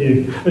 don't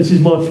you? This is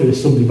my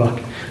first Sunday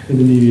back in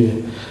the new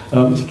year.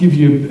 To give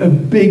you a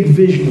big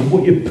vision of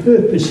what your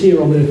purpose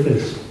here on earth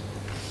is.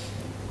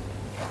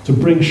 To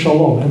bring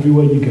shalom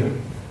everywhere you go.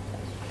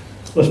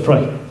 Let's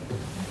pray.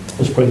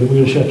 Let's pray. Then we're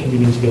going to share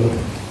communion together.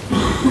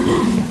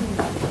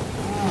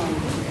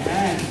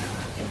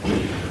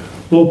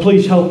 Lord,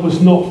 please help us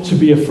not to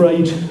be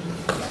afraid.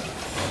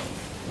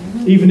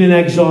 Even in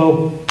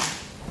exile,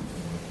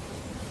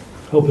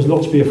 help us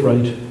not to be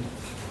afraid.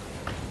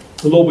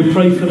 And Lord, we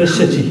pray for this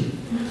city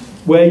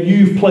where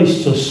you've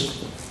placed us.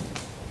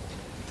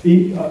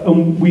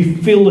 And we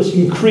feel this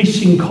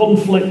increasing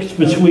conflict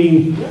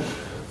between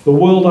the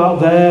world out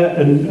there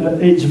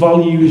and its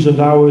values and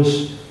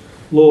ours.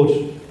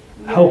 Lord,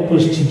 help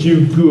us to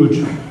do good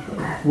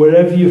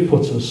wherever you've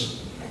put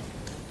us.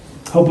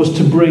 Help us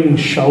to bring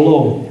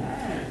shalom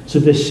to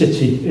this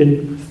city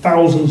in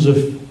thousands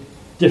of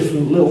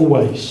different little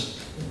ways.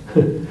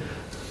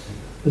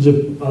 There's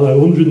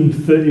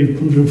 130,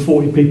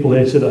 140 people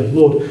here today.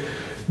 Lord,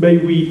 may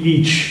we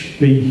each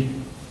be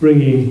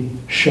bringing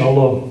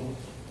shalom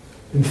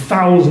in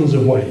thousands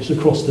of ways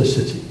across this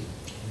city.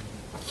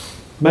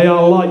 May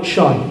our light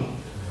shine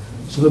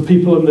so that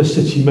people in this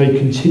city may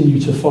continue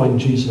to find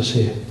Jesus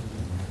here.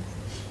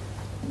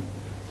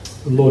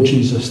 And Lord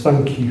Jesus,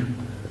 thank you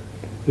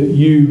that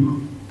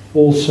you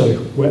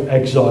also were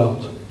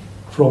exiled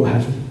from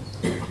heaven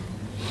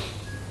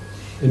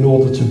in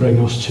order to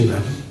bring us to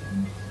heaven.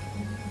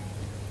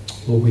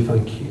 Lord, we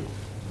thank you.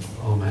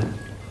 Amen.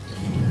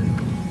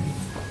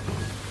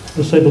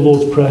 Let's say the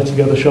Lord's Prayer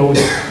together, shall we?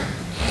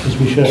 As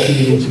we share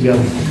communion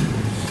together.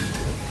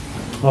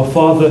 Our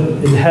Father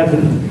in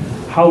heaven,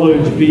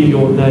 hallowed be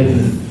your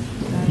name.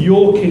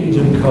 Your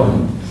kingdom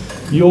come.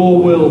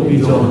 Your will be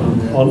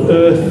done on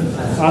earth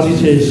as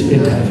it is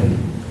in heaven.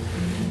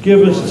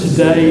 Give us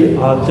today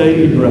our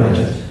daily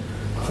bread.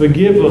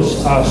 Forgive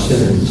us our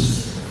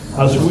sins,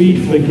 as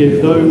we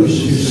forgive those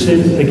who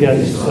sin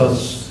against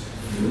us.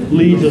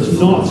 Lead us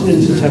not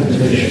into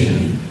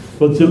temptation,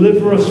 but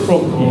deliver us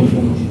from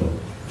evil.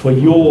 For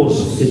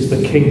yours is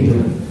the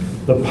kingdom,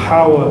 the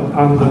power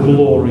and the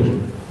glory,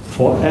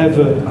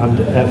 forever and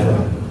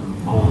ever.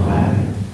 Amen.